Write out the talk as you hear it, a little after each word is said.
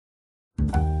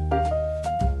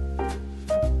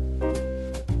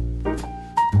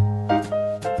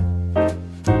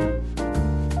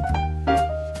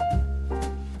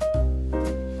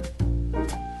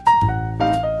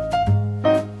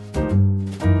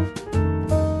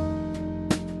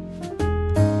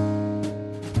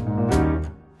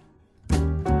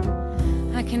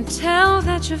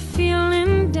that you're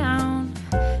feeling down,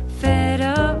 fed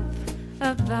up,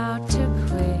 about to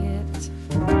quit.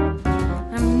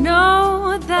 I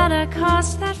know that I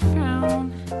caused that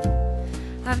frown.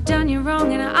 I've done you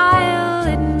wrong and I'll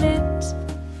admit.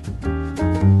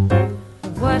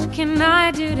 What can I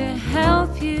do to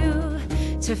help you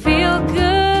to feel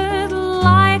good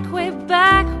like way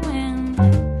back when?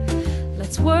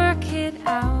 Let's work it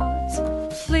out,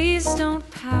 please don't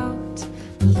pout.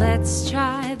 Let's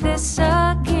try this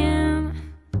again.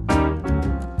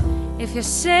 If you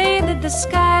say that the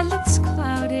sky looks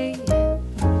cloudy,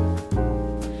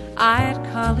 I'd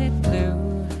call it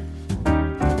blue.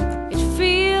 It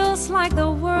feels like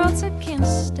the world's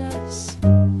against us,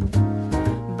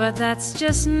 but that's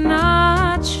just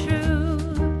not true.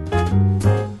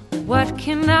 What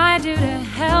can I do to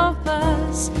help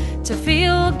us to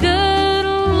feel good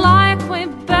like way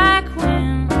back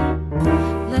when?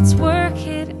 Let's work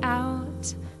it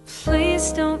out,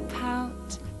 please don't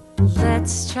pout.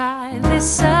 Let's try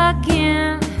this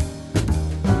again.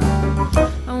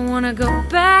 I wanna go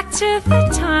back to the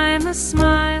time of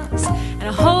smiles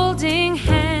and holding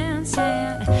hands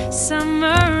and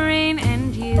summer rain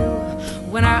and you,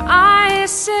 when our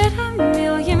eyes said a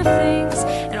million things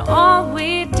and all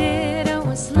we did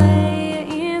was lay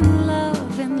in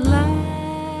love and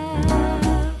laugh.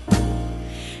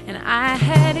 And I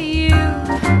had you.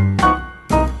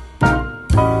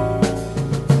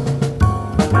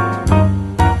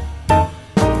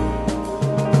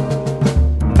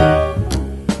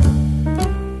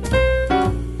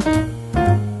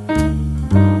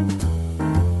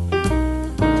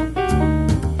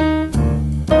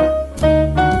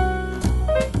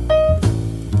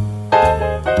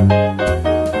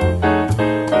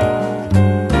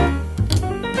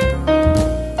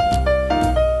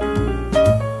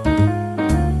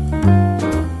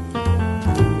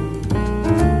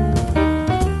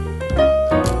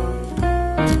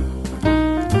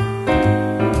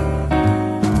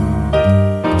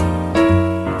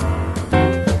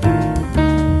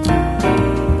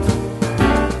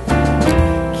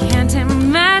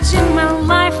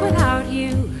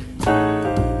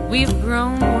 We've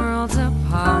grown worlds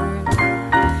apart,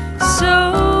 so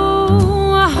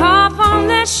hop on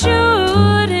that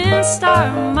shooting star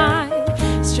of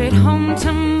mine, straight home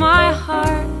to my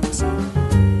heart.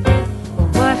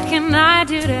 What can I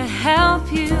do to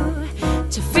help you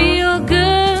to feel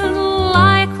good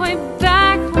like way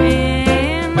back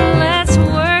when? Let's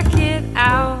work it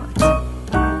out.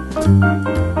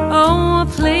 Oh,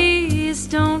 please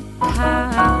don't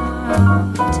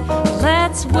pout.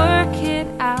 Let's work it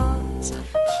out,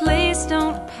 please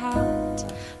don't pout.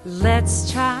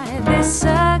 Let's try this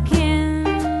again.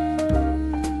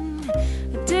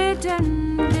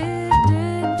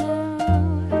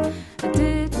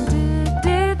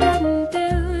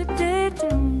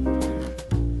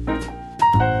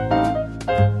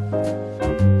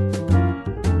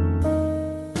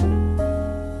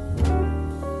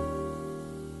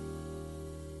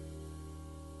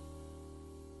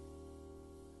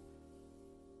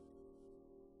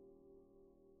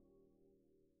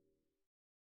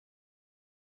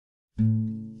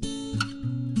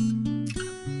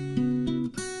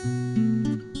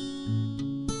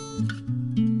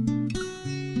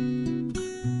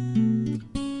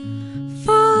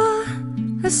 Fall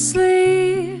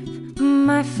asleep,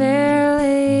 my fair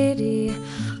lady.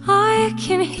 I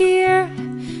can hear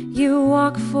you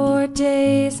walk for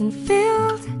days and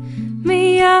filled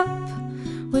me up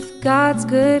with God's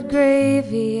good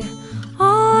gravy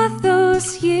all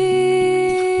those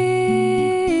years.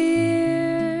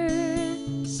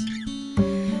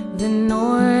 The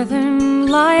northern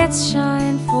lights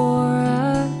shine for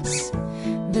us,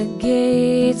 the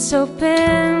gates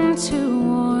open to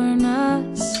warn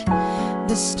us.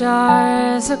 The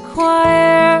stars a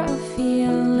choir of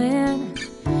feeling.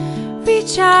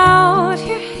 Reach out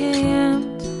your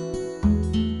hand,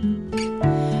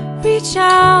 reach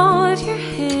out your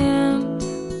hand,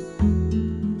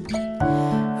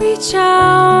 reach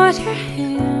out your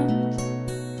hand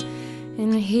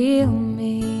and heal me.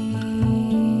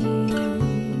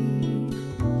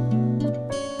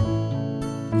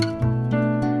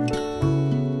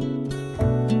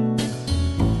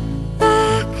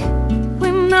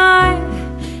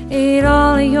 Ate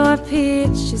all of your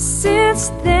peaches. Since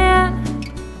then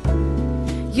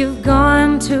you've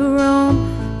gone to Rome,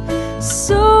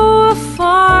 so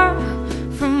far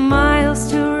from miles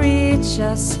to reach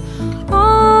us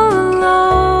all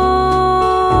alone.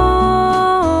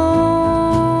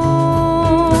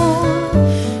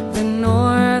 The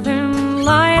northern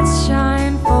lights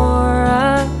shine for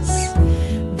us,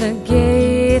 the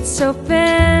gates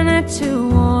open to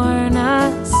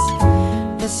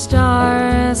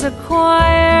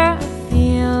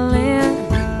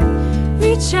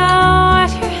Reach out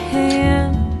your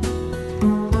hand.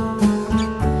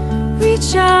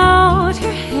 Reach out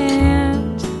your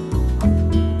hand.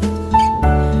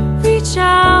 Reach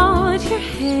out your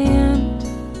hand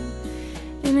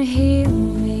and heal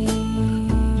me.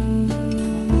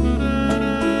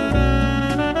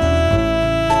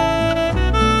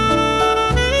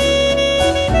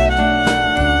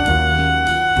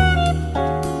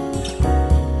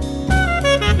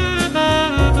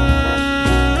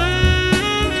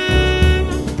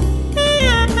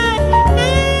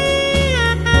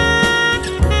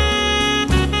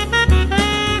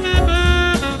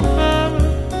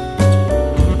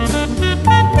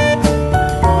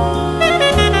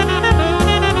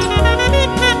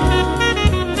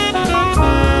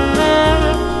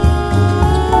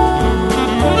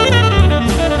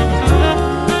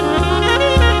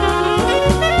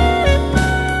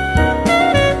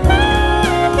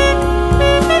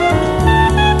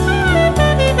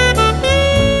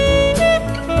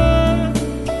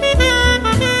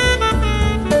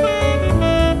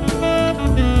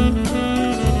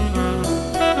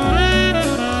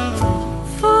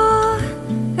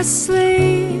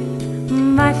 Asleep,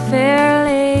 my fair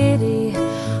lady,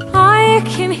 I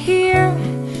can hear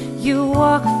you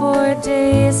walk for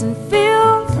days and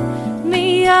filled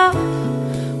me up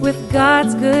with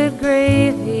God's good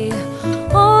gravy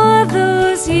all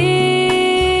those years.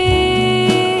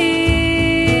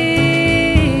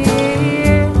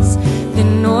 The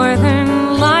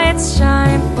northern lights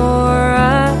shine for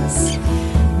us,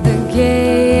 the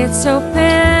gates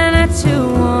open to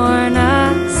warn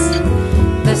us.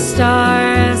 The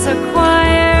stars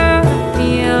acquire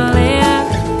feeling.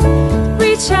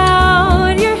 Reach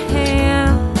out your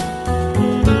hand.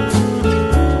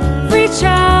 Reach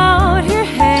out your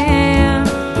hand.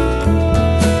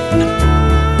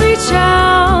 Reach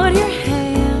out your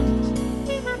hand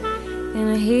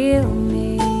and heal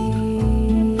me.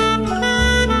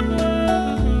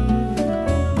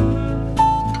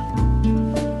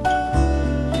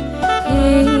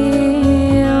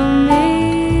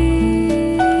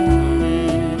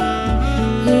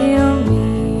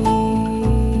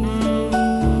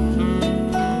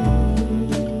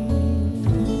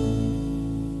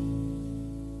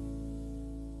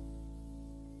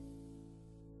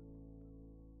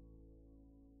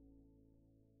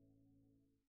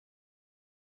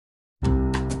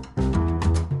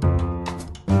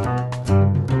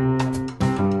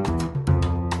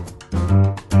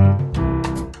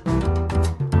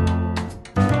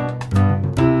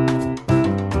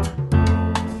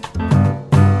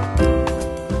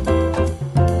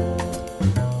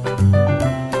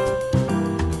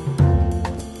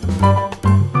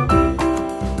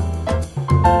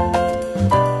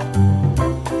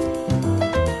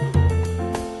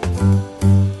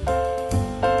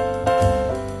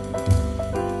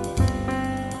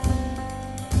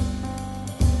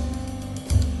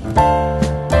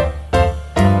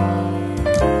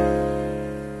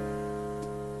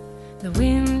 The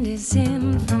wind is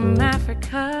in from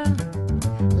Africa.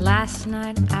 Last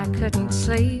night I couldn't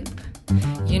sleep.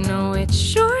 You know it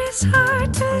sure is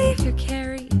hard to leave your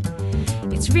Carrie.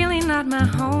 It's really not my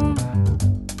home.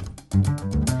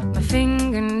 My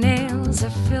fingernails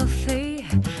are filthy.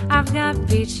 I've got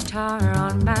beach tar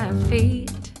on my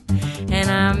feet.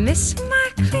 And I miss my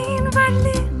clean white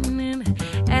linen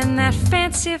and that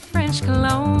fancy French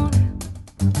cologne.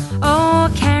 Oh,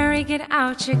 Carrie, get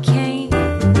out your cane,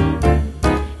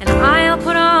 and I'll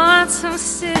put on some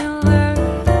silver.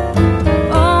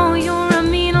 Oh, you're a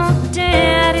mean old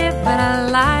daddy, but I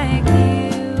like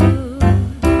you.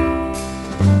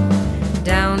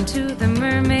 Down to the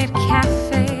Mermaid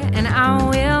Cafe, and I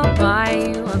will buy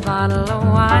you a bottle of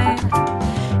wine.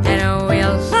 And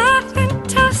we'll laugh and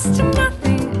toast to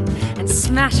nothing and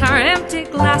smash our empty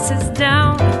glasses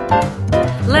down.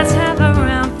 Let's have a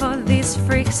round for these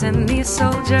freaks and these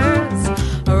soldiers,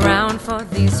 a round for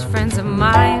these friends of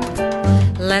mine.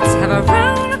 Let's have a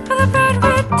round for the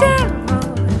Broadway devil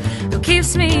who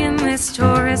keeps me in this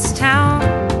tourist town.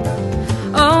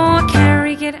 Oh,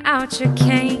 Carrie, get out your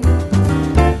cane,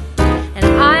 and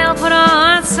I'll put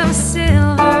on some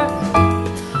silver.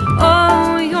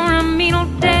 Oh, you're a mean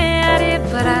old daddy,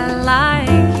 but I like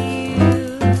you.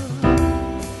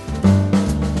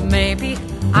 Maybe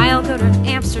I'll go to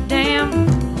Amsterdam.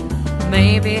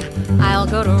 Maybe I'll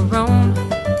go to Rome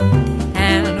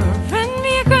and rent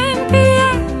me a grand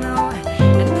piano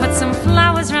and put some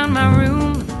flowers around my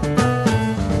room.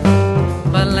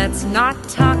 But let's not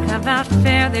talk about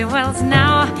fare thee wells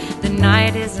now. The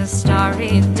night is a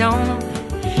starry dome,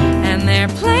 and they're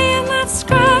playing that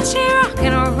scratchy rock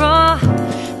and roll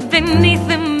beneath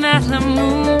the metal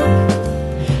moon.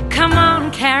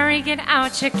 get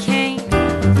out your cane,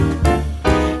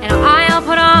 and I'll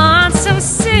put on some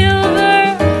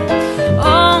silver.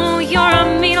 Oh, you're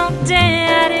a mean old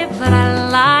daddy, but I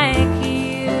like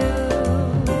you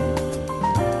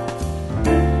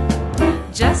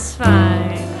just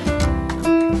fine.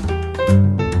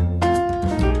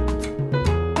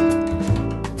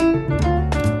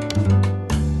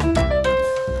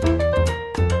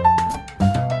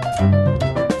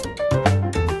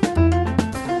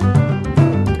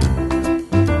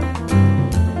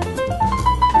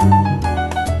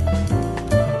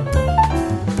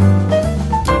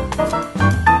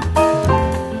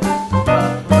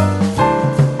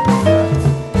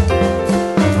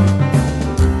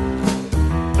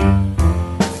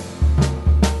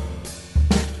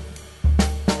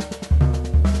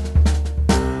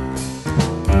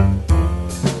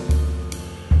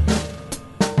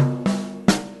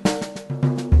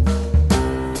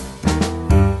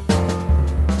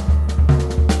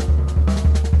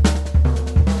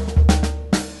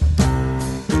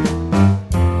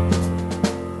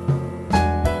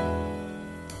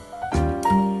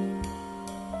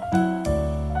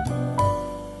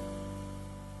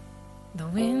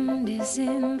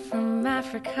 In from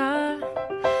Africa.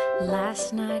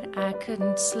 Last night I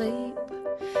couldn't sleep.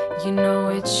 You know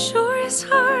it sure is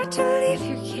hard to leave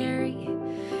your Carrie.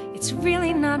 It's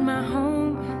really not my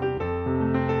home.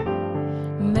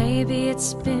 Maybe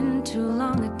it's been too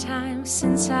long a time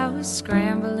since I was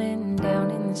scrambling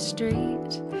down in the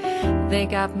street. They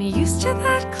got me used to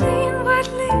that clean white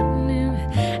linen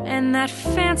and that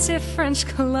fancy French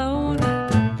cologne.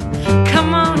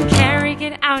 Come on, Carrie,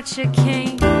 get out your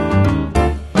cane,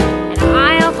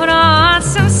 I'll put on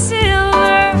some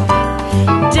silver.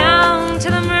 Down to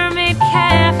the Mermaid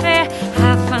Cafe,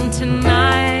 have fun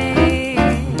tonight.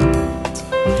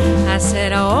 I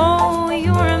said, oh,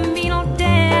 you're a mean old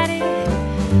daddy,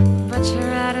 but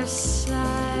you're out of sight.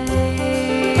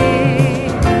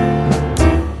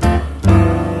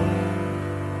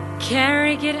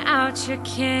 Carrie, get out your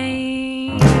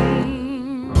cane.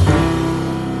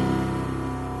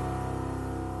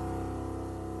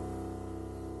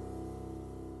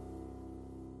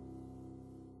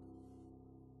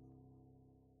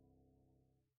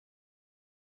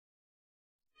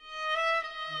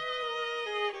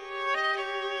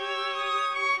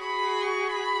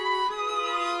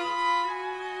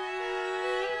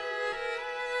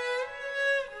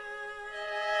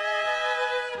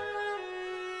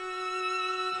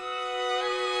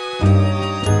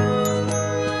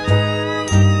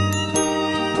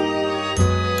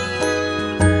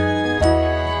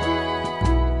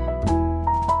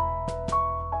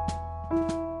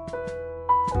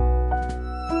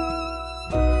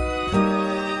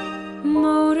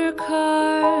 Motor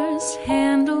cars,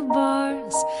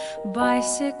 handlebars,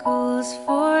 bicycles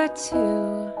for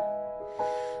two,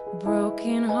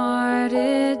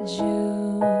 broken-hearted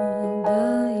jubilee.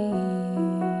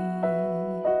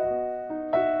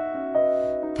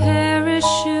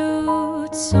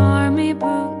 Parachutes, army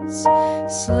boots,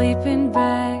 sleeping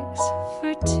bags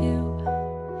for two,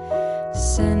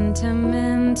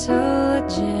 sentimental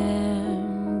jamboree.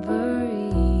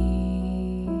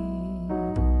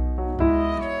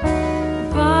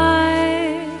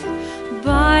 Bye,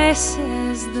 bye,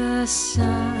 says the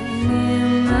sign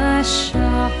in the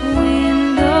shop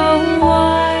window.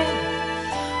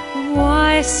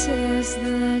 Why, says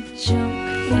the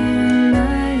junk in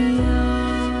the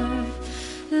yard.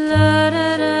 La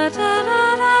da da da da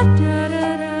da da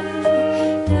da da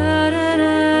da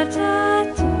da da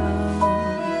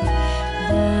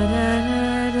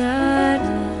da da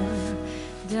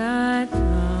da da.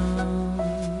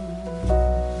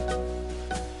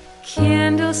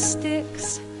 Candlesticks,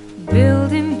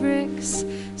 building bricks,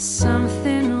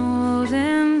 something old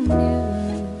and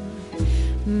new,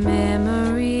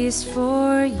 memories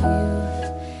for you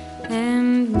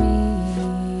and me.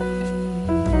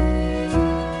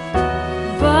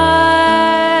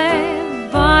 Bye,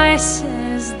 bye,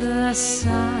 says the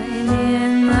sign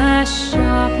in the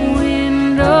shop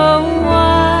window.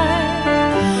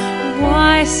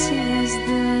 Why, says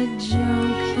the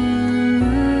junk in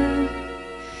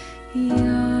the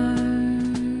yard.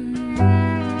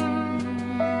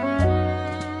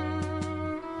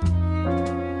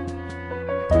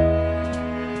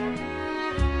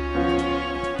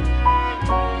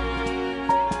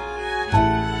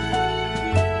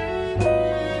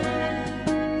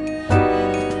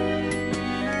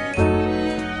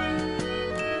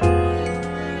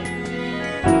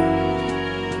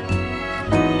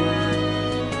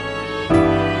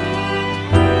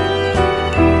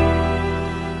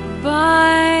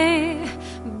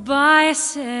 Why,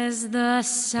 says the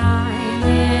sign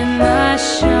in the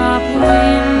shop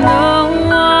window?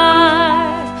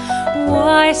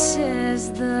 Why,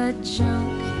 says the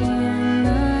junk in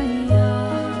the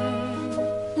yard?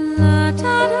 La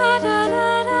da da da da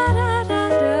da da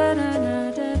da da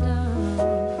da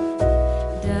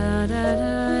da da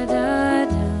da da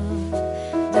da.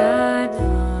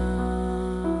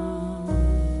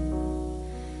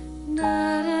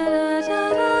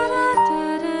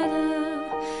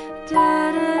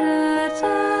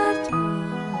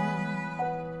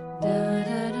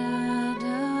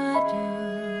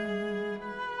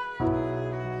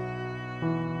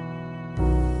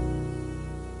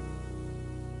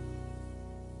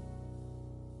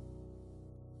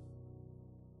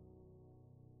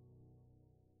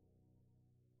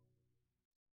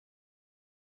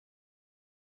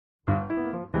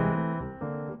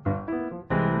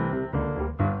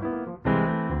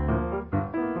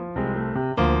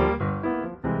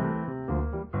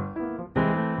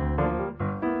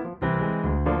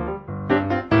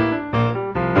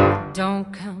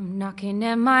 Don't come knocking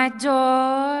at my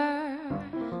door.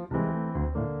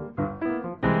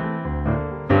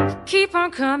 Keep on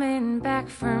coming back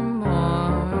for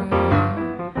more.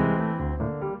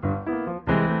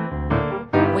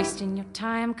 Wasting your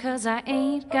time 'cause I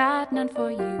ain't got none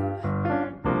for you.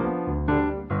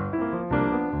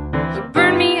 You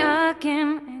burn me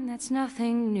again and that's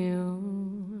nothing new.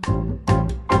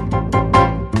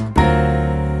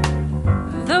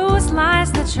 Those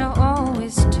lies that you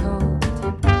always told,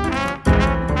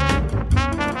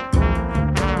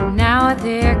 now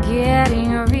they're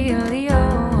getting really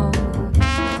old.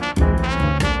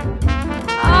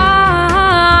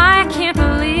 I can't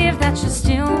believe that you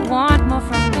still want more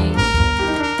from me.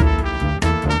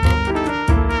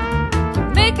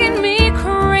 You're making me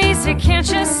crazy, can't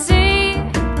you see?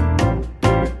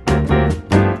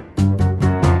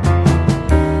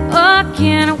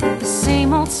 Again with the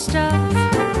same old stuff.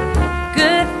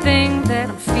 Good thing that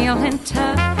I'm feeling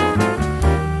tough.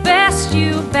 Best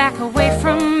you back away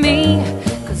from me,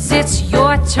 'cause it's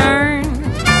your turn.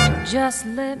 Just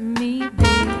let me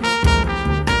be.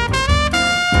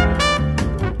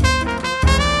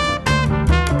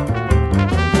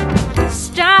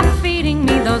 Stop feeding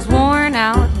me those worn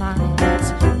out lines.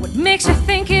 What makes you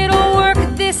think it'll work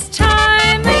this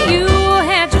time? You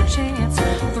had your chance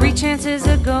 3 chances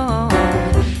ago.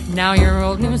 Now you're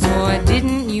old news, boy,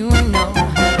 didn't you know?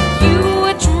 You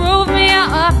drove me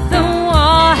up the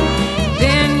wall,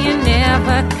 then you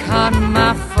never caught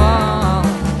my fall.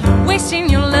 Wasting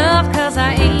your love 'cause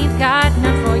I ain't got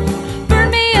none for you. Burn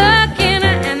me again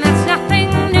and that's nothing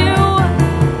new.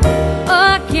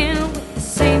 Again with the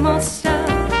same old stuff.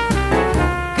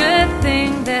 Good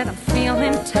thing that I'm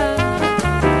feeling tough.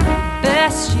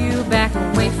 Best you back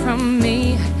away from me,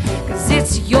 'cause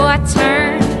it's your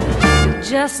turn.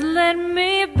 Just let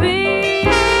me be.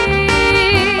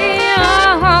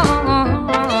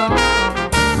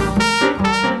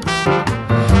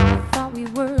 Thought we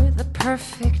were the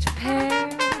perfect pair.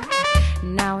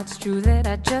 Now it's true that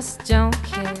I just don't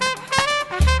care.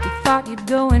 You thought you'd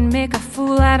go and make a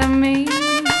fool out of me. I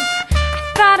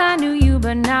thought I knew you,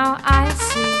 but now I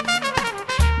see.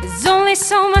 There's only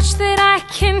so much that I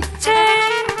can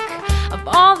take of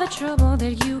all the trouble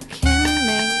that you can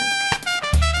make.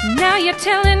 Now you're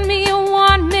telling me you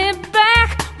want me back.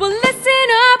 Well, listen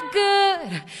up good,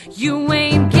 you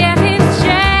ain't getting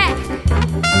jack.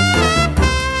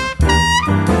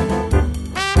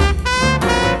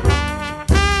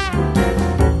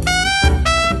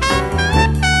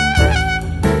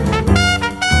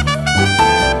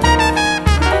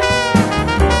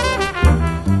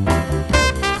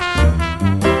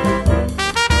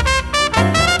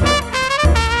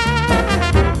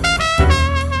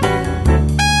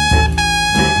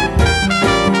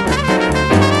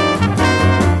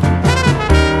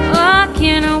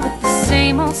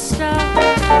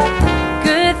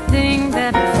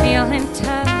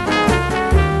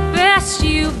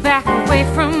 Back away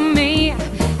from me,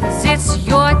 'cause it's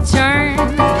your turn.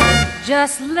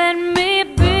 Just let me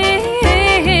be.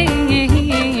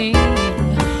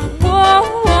 Whoa,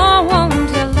 whoa, won't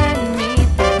you let me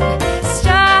be?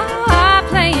 Stop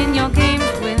playing your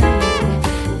games with me.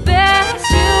 Best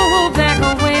you back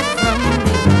away from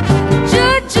me.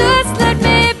 Just let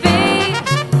me be.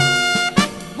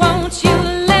 Won't you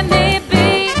let me be?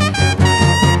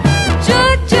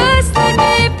 Just let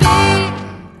me be.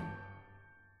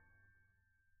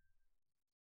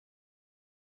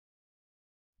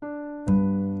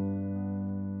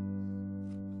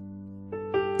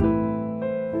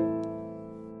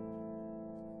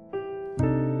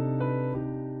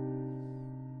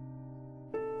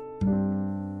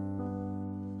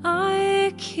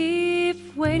 you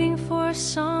keep waiting for a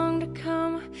song to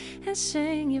come and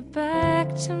sing you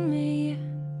back to me.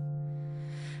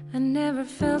 I never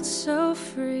felt so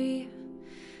free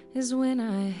as when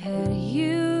I had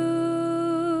you.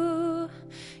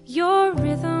 Your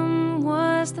rhythm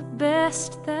was the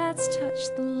best that's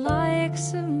touched the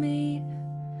likes of me.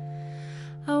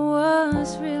 I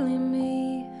was really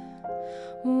me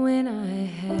when I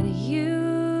had you.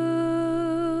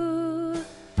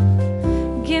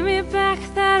 Give me back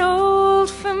that old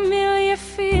familiar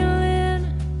feeling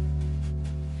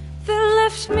that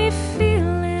left me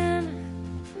feeling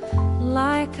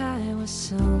like I was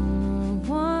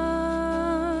someone.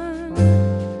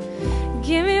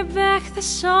 Give me back the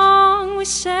song we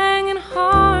sang in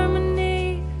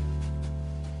harmony,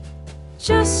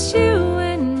 just you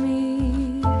and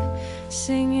me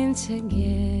singing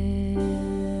together.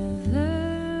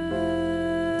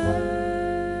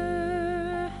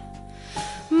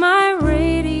 My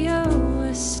radio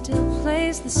still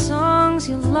plays the songs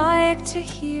you like to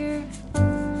hear,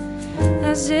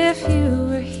 as if you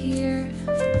were here.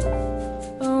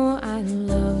 Oh, I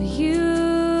love you.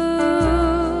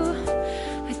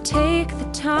 I take the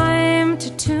time to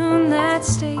tune that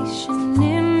station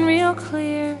in real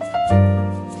clear,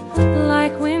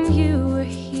 like when you were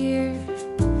here.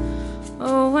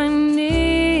 Oh, I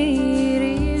need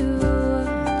you.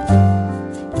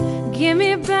 Give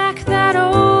me back that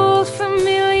old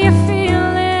familiar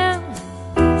feeling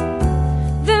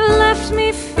that left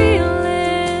me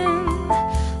feeling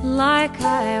like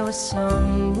I was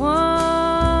someone.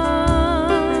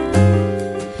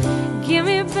 Give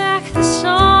me back the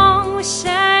song we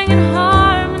sang in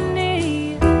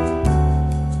harmony,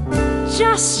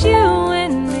 just you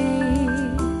and me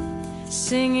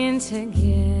singing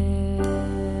together.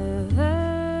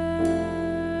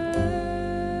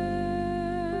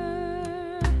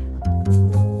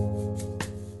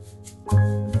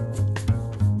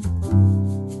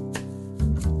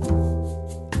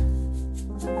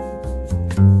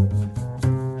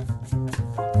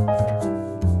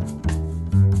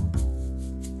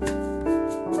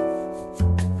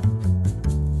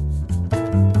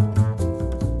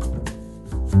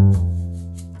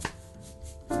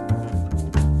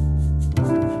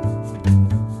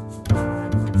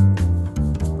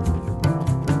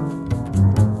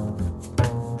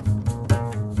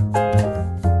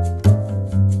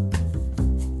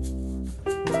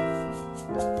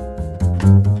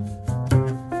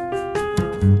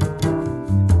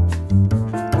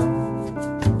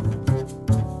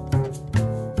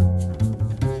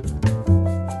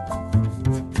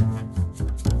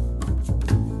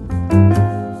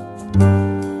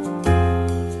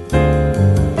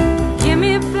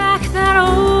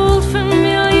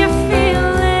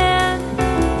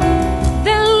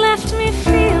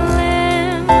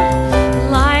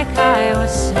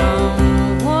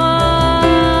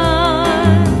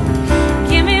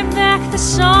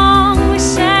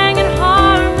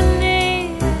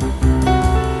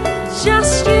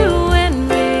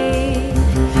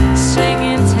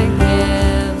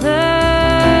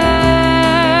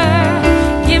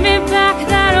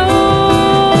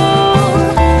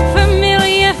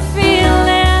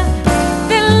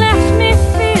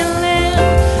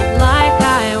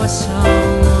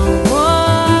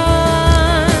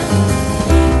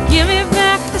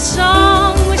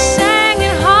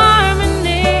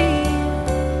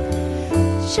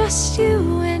 Just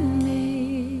you and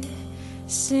me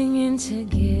singing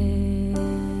together.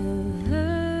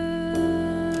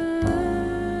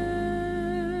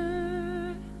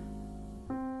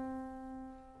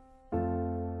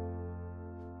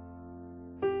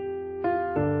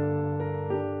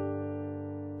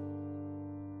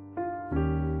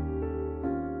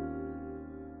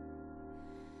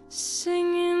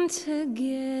 Singing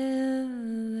together.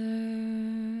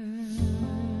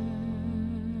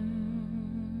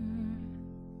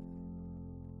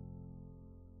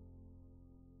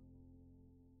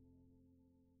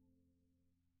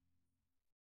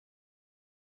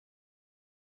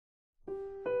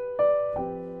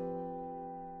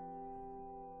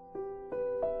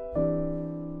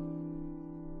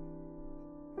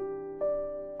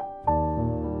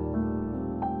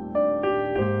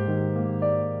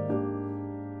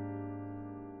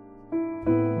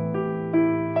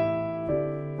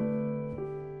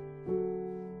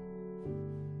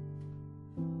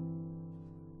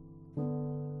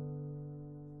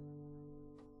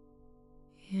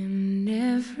 In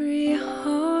every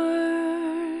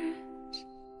heart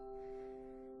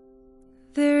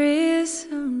there is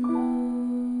a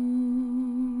room,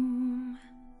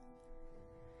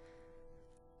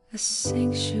 a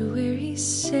sanctuary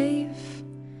safe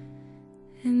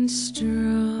strong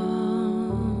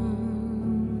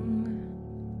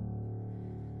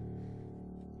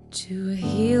to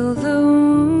heal the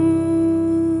wounds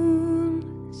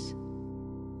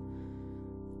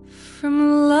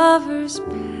from lovers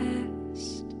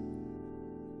past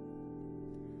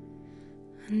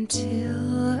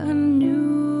until a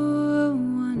new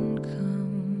one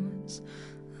comes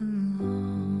along.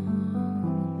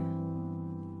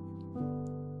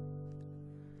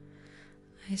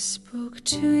 I spoke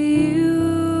to you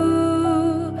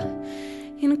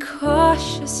in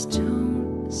cautious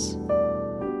tones.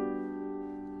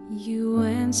 You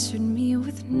answered me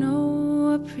with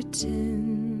no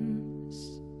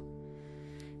pretense,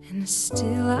 and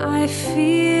still I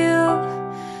feel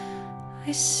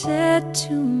I said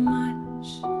too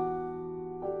much.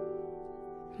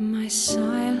 My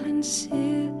silence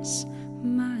is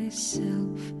my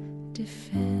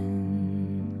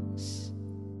self-defense,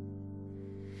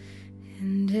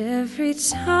 and every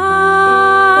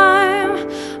time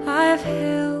I've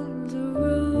held a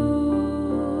rose,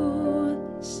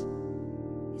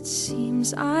 it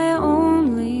seems I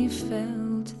only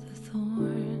felt the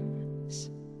thorns.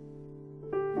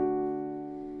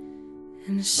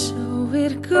 And so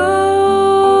it goes,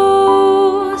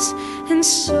 and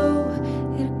so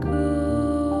it goes,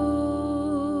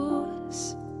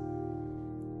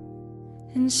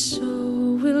 and so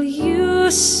will you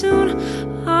soon,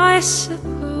 I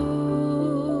suppose.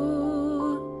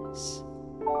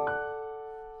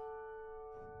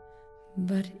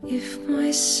 But if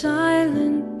my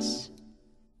silence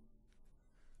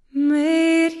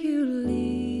made you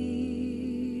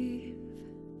leave,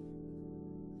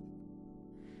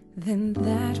 then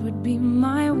that would be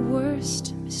my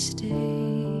worst mistake.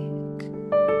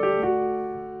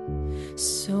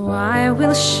 So I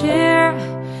will share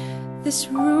this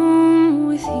room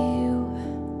with you,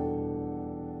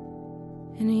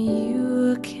 and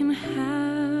you can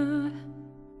have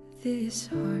this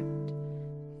heart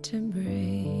to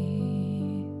break.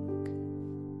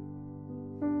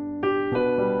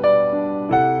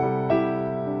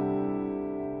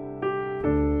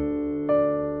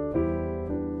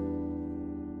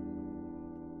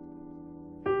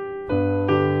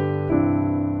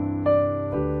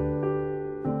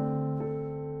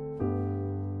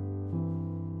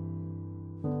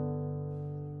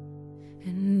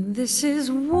 And this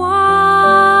is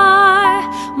why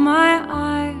my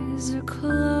eyes are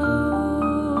closed.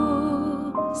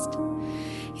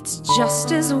 It's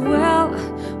just as well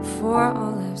for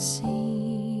all I've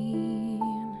seen.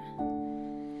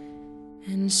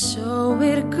 And so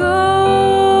it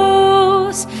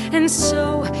goes, and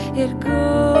so it goes,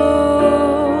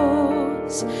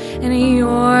 and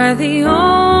you're the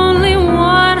only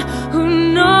one who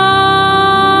knows.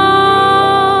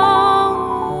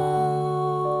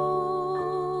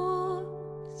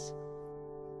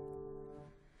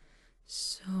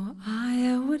 So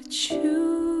I would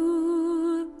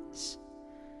choose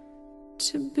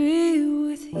to be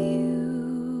with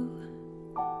you.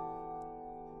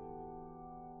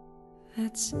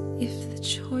 That's if the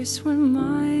choice were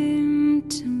mine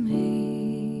to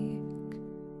make.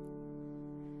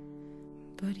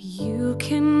 But you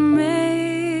can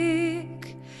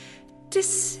make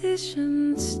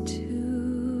decisions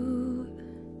too,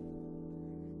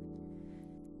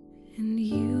 and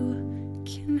you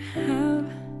can have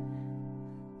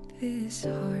this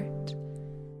heart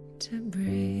to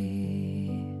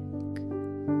break.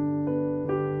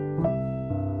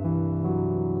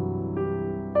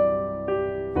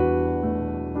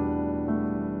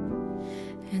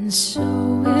 And so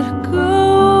it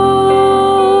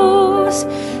goes,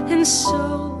 and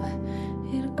so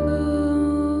it goes,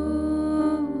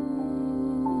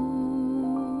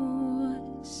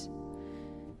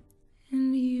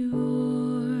 and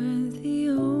you're the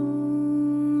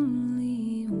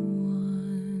only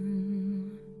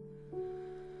one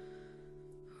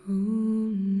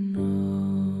who knows.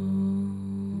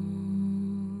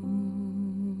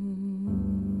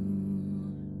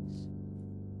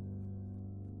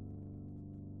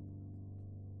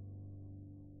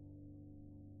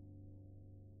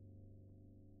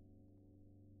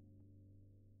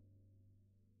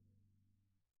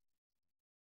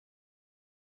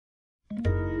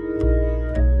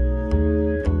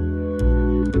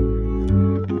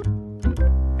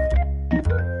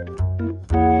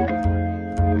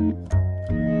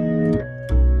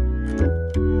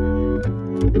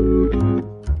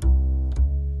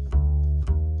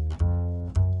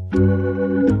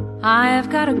 I've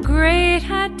got a great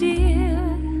idea,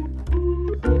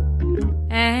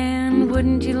 and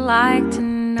wouldn't you like to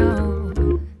know?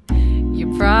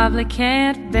 You're probably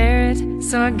can't bear it,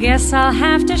 so I guess I'll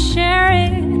have to share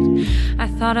it. I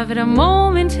thought of it a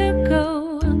moment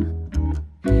ago.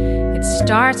 It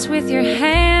starts with your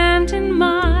hand in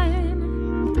mine,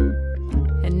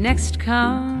 and next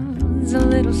comes a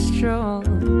little stroll.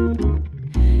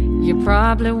 You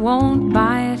probably won't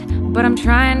buy it, but I'm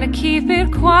trying to keep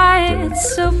it quiet,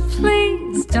 so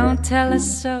please don't tell a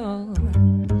soul.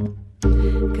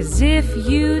 'Cause if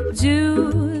you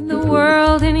do, the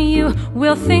world and you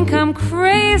will think I'm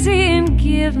crazy and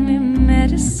give me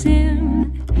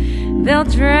medicine.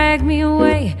 They'll drag me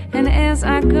away, and as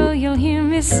I go you'll hear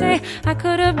me say I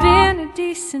could have been a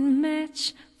decent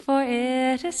match for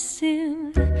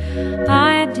Edison.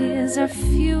 Ideas are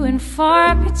few and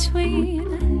far between,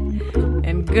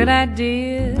 and good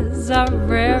ideas are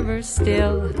rarer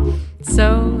still. So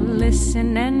listen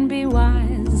and be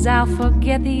wise, I'll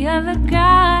forget the other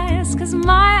guys, 'cause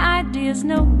my idea's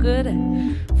no good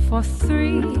for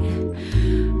three.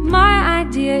 My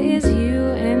idea is you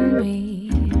and me.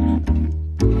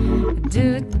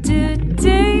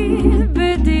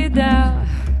 Do-do-do-ba-dee-da,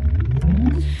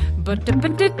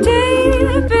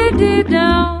 ba-da-ba-da-dee-ba-dee-da,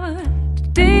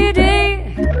 dee-dee.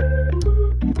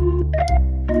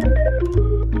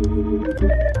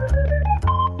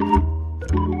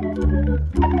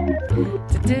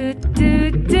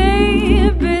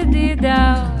 Do-do-do-dee-ba-dee-da,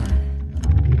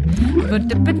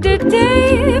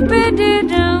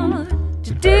 ba-da-ba-da-dee-ba-dee-da,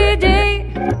 dee-dee.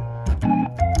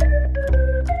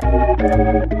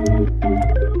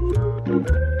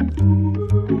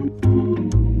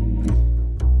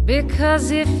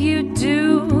 Because if you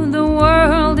do, the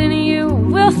world and you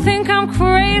will think I'm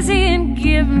crazy and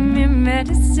give me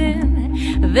medicine.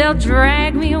 They'll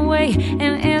drag me away,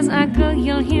 and as I go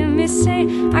you'll hear me say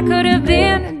I could have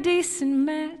been a decent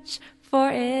match for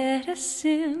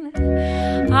Edison.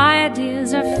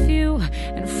 Ideas are few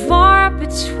and far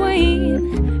between,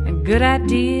 and good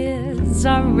ideas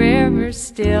are rarer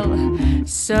still.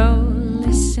 So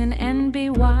listen and be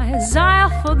wise,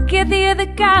 I'll forget the other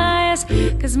guys,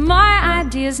 'cause my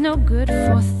idea's no good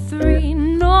for three.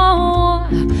 No,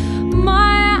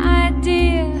 my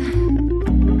idea,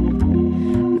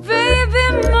 baby,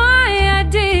 my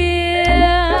idea,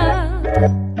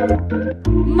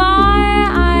 my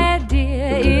idea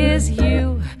is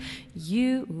you,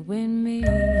 you and me.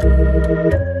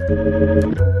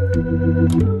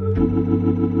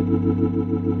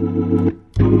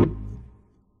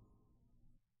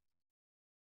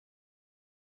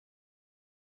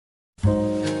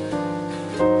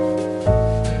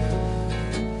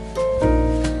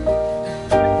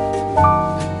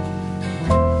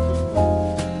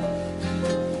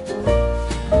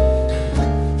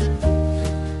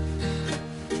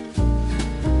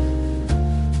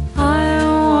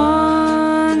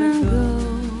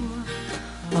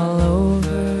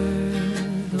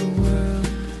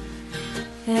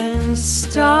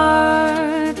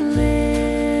 Start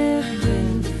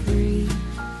living free.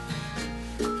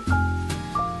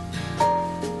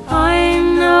 I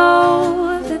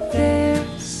know that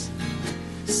there's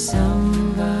somebody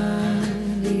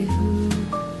who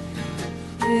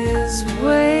is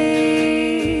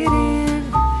waiting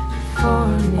for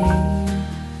me.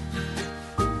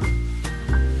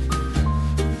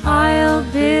 I'll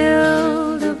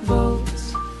build a boat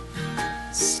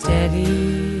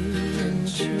steady and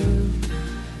true.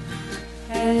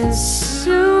 As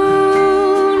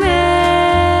soon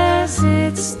as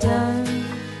it's done,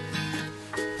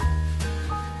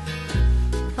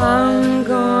 I'm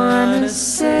gonna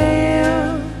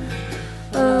sail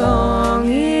along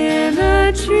in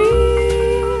a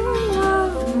dream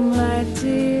of my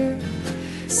dear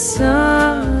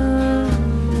someone.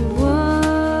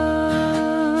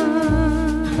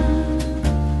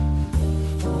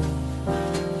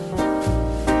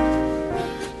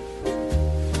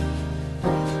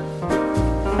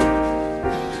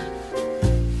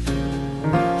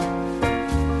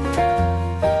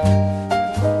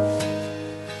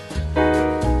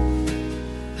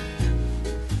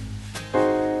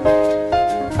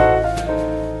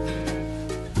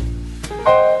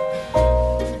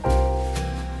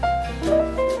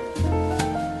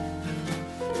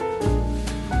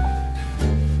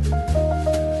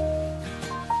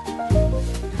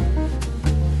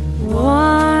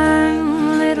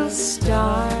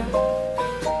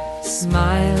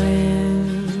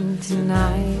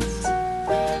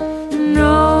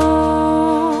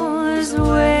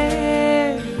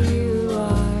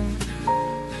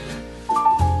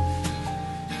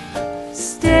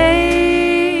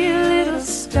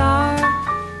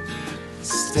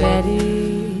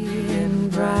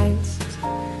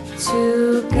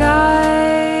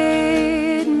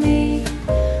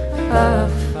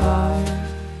 afar.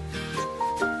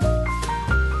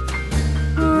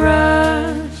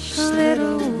 Rush,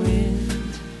 little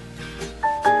wind,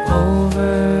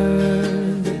 over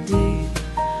the deep.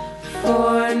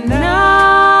 For now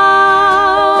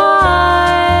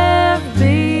I've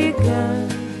begun.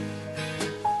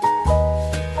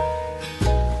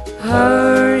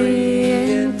 Hurry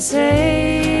and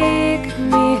take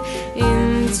me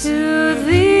into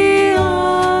the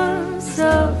arms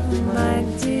of my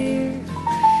dear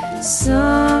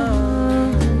someone.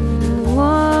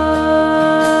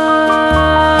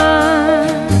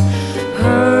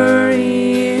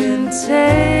 Hurry and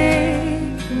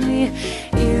take me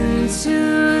into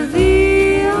the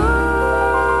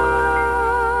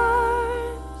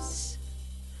arms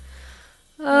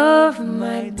of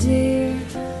my dear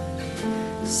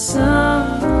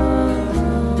someone.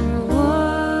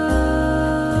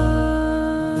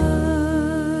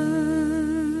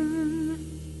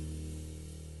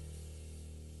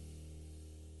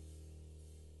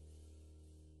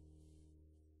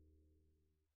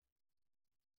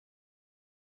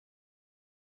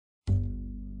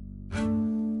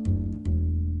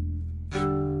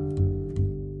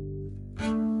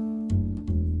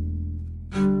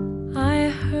 I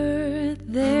heard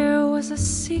there was a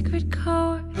secret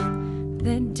chord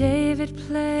that David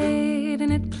played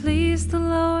and it pleased the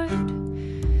Lord.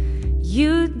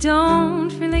 You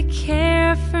don't really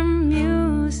care for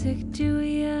music, do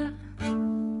ya?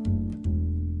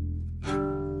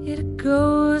 It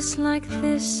goes like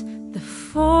this: the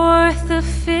fourth, the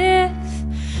fifth,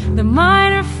 the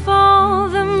minor fall,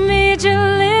 the major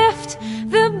lift,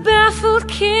 the baffled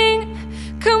king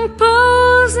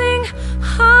composing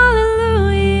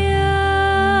hallelujah,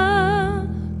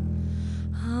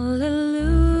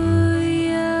 hallelujah,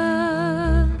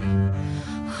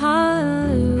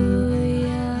 hallelujah,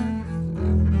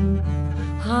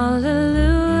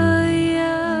 hallelujah,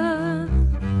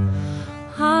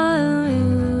 hallelujah.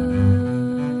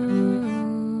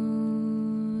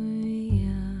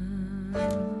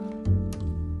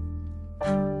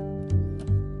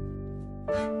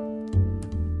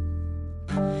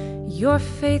 Your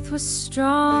faith was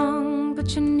strong,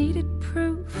 but you needed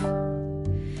proof.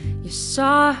 You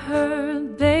saw her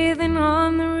bathing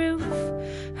on the roof,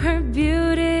 her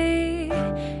beauty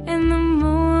and the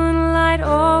moonlight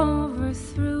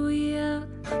overthrew you.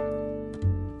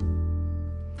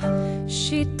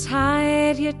 She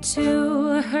tied you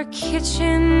to her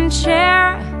kitchen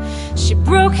chair, she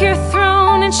broke your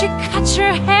throne and she cut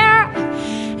your hair,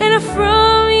 and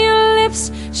from your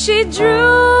lips she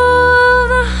drew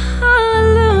the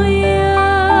hallelujah,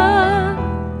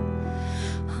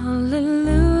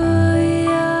 hallelujah,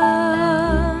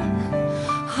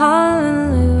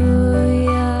 hallelujah,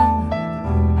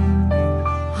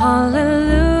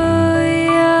 hallelujah,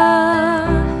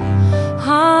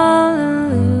 hallelujah.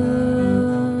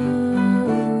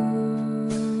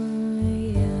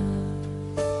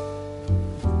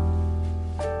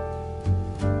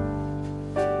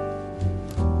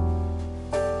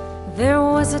 There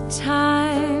was a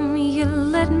time you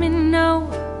let me know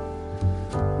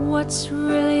what's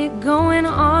really going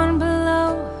on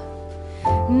below.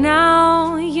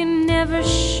 Now you never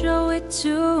show it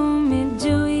to me,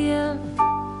 do you?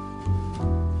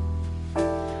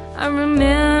 I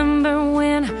remember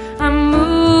when I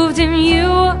moved in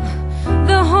you,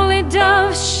 the holy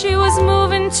dove she was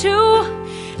moving too,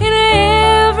 and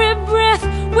every breath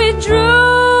we drew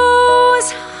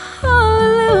was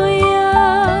hallelujah,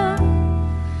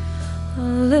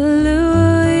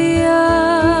 hallelujah,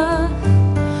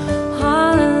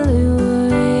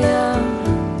 hallelujah,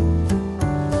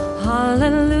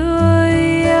 hallelujah,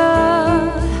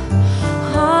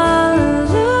 hallelujah.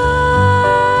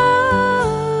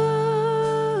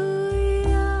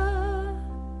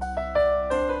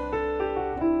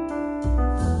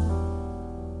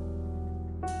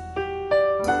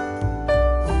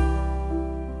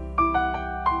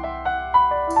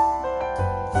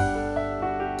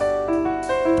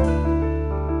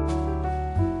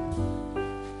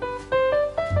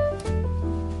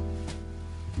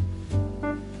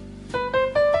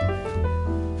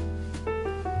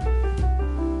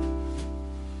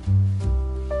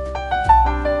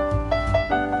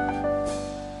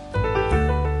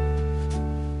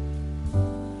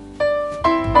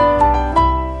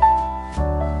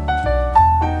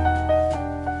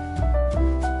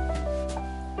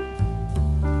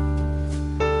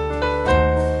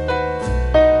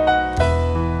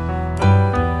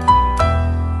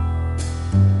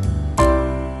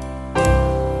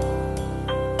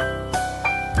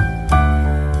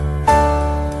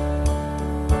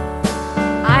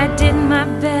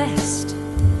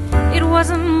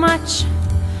 wasn't much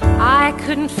I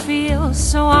couldn't feel,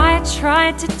 so I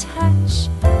tried to touch.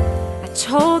 I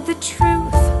told the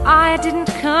truth, I didn't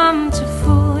come to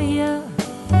fool you.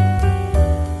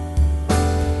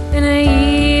 And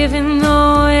even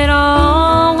though it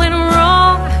all went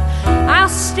wrong, I'll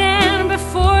stand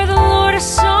before the Lord a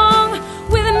song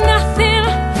with nothing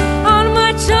on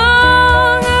my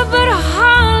tongue but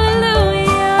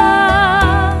hallelujah,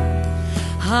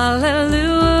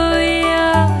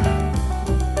 hallelujah,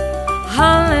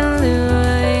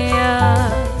 hallelujah,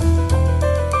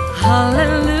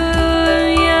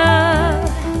 hallelujah,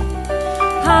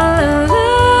 hallelujah.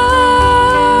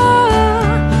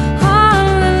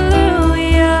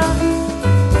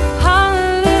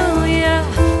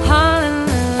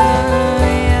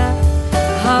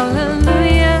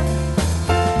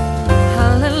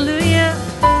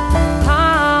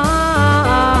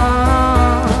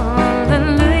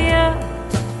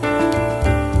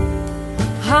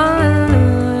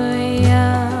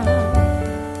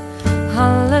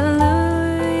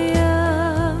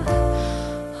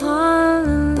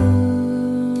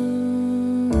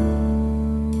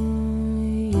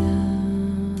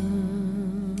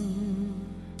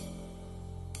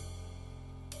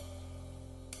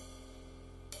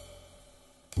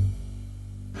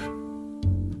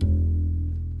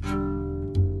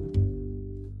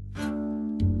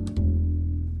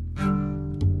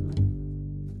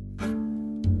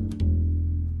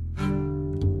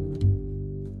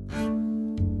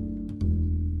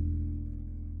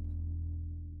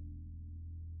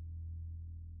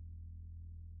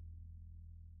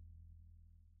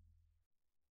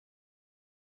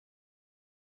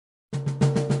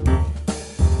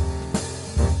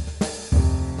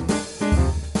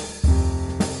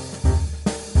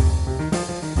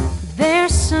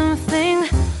 There's something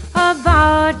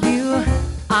about you,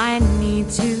 I need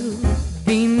to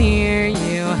be near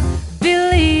you.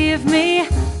 Believe me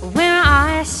when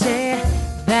I say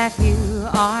that you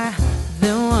are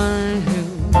the one who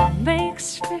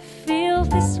makes me feel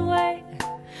this way.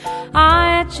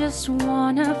 I just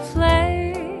wanna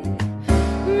play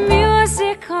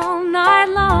music all night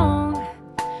long.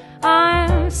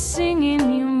 I'm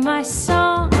singing you my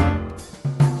song.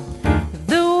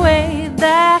 The way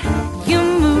that you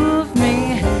move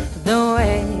me, the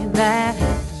way that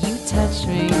you touch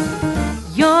me,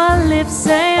 your lips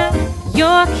and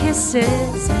your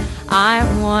kisses, I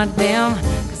want them,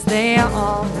 'cause they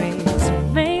always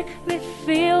make me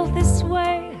feel this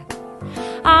way.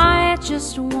 I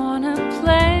just wanna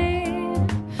play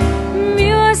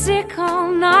music all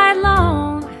night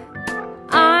long.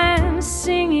 I'm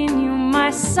singing you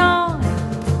my song.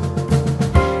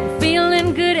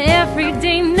 Feeling good every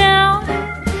day now.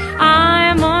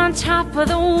 I'm on top of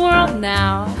the world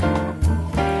now.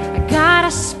 I got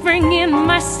a spring in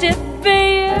my step,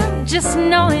 babe, just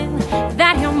knowing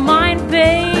that you're mine,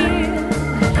 babe.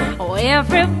 Oh,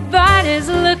 everybody's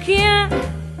looking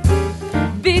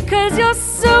because you're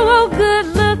so good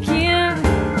looking.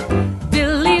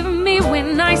 Believe me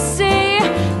when I say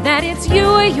that it's you.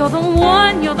 You're the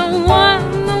one, you're the one,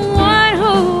 the one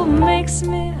who makes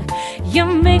me, you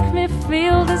make me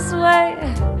feel this way.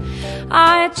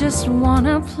 I just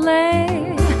wanna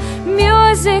play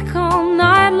music all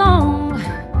night long.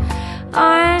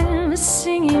 I'm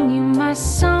singing you my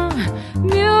song.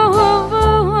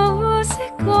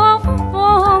 Music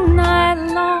all night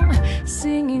long.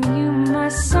 Singing you my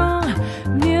song.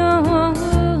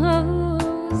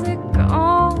 Music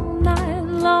all night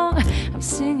long. I'm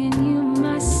singing you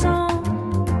my song.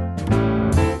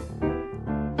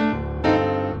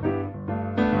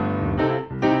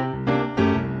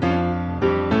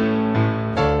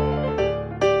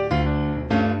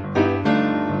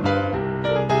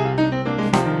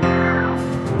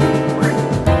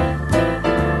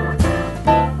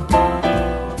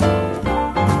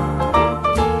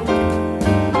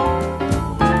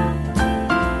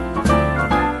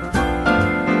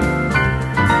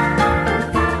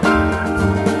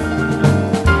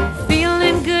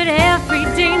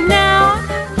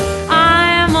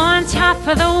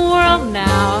 For the world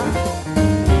now,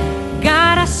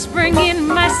 got a spring in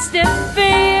my step,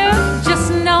 babe, just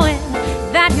knowing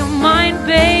that you're mine,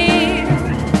 babe.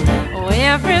 Oh,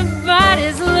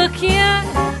 everybody's looking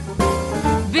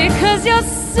because you're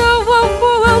so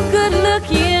good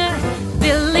looking.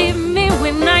 Believe me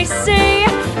when I say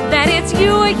that it's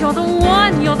you. You're the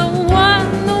one, you're the one,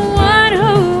 the one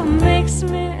who makes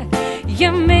me, you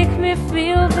make me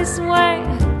feel this way.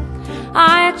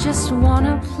 I just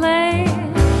wanna play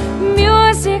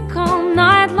music all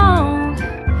night long.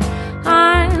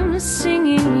 I'm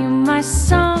singing you my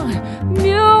song.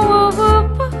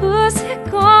 Music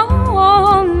all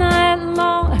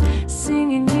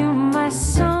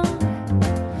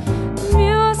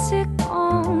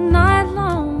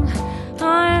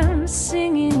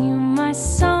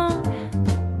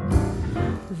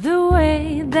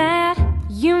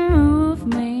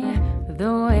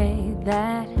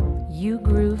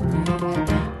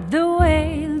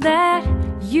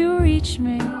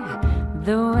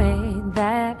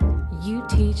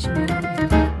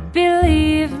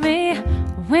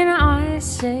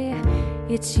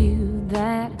it's you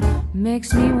that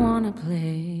makes me wanna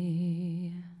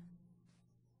play.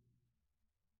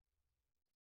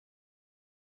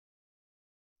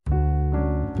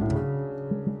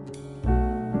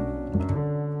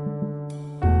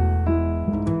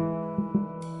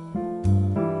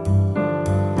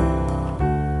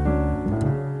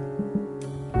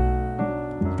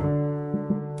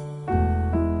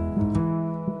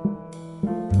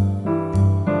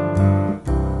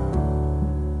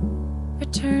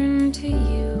 Return to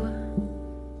you,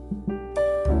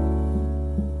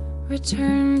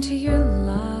 return to your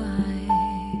life,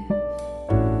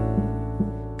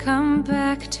 come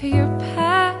back to your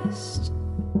past,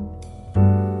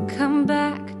 come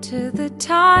back to the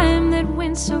time that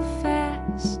went so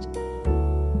fast.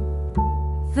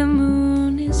 The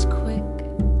moon is quick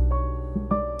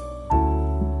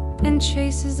and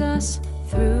chases us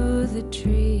through the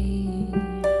trees.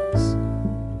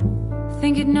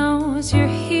 Think it knows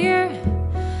you're here.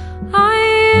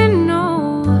 I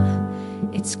know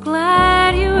it's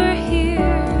glad you are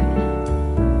here.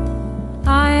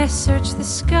 I search the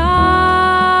sky.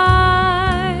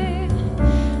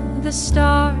 The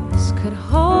stars could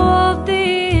hold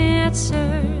the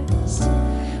answers,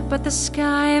 but the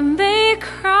sky may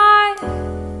cry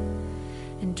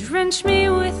and drench me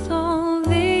with all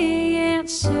the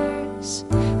answers.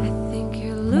 I think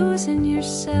you're losing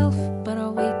yourself, but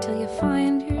I'll wait till you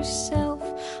find yourself.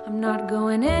 I'm not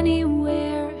going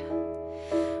anywhere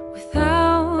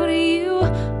without you.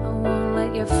 I won't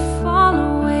let you fall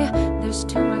away. There's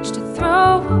too much to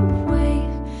throw away.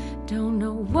 Don't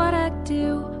know what I'd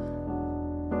do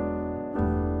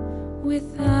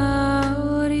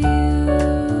without you.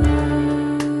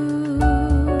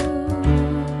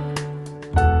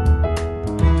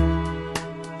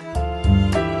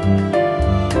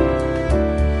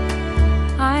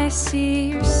 I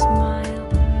see your smile,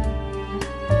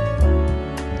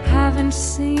 haven't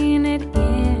seen it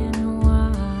in a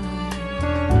while.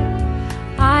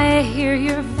 I hear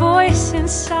your voice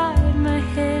inside my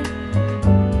head. I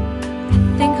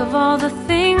think of all the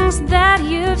things that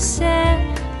you've said.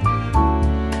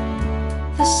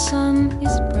 The sun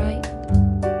is bright,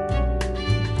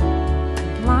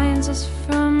 blinds us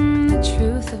from the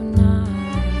truth of night.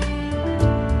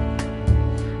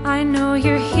 I know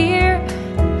you're here.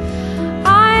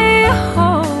 I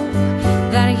hope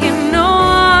that you know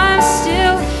I'm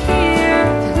still here.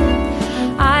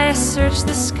 I search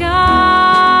the sky.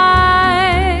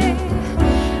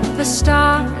 The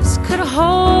stars could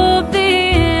hold the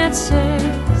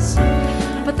answers,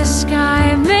 but the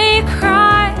sky may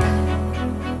cry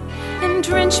and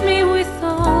drench me with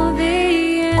all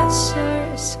the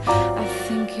answers. I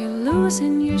think you're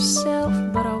losing yourself,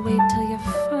 but I'll wait till you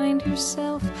find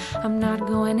yourself. I'm not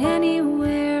going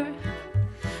anywhere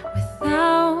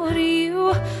without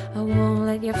you. I won't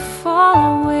let you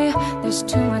fall away. There's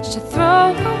too much to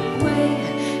throw away.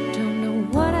 Don't know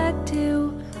what I'd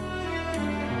do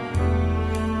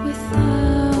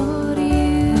without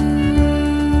you.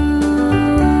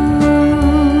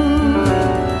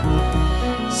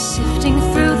 Sifting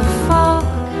through the fog,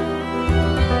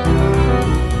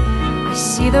 I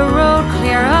see the road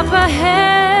clear up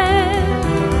ahead,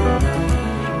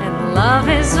 and love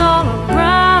is all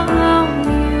around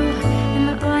you, and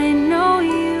I know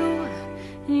you,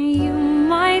 and you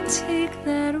might take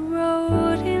that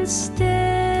road instead.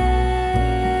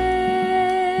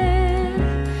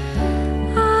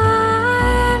 I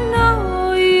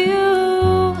know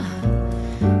you,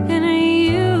 and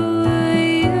you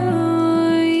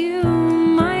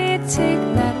might take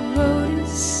that road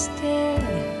instead.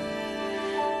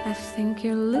 I think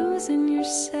you're losing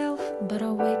yourself, but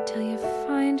I'll wait till you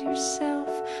find yourself.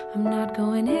 I'm not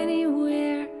going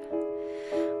anywhere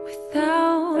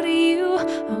without you. I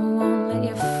won't let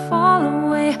you fall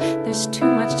away. There's too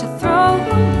much to throw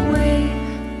away.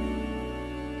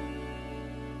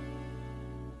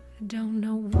 I don't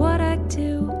know what I'd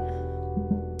do.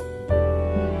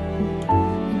 I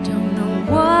don't know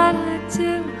what I'd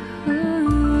do.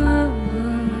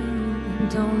 I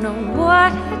don't know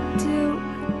what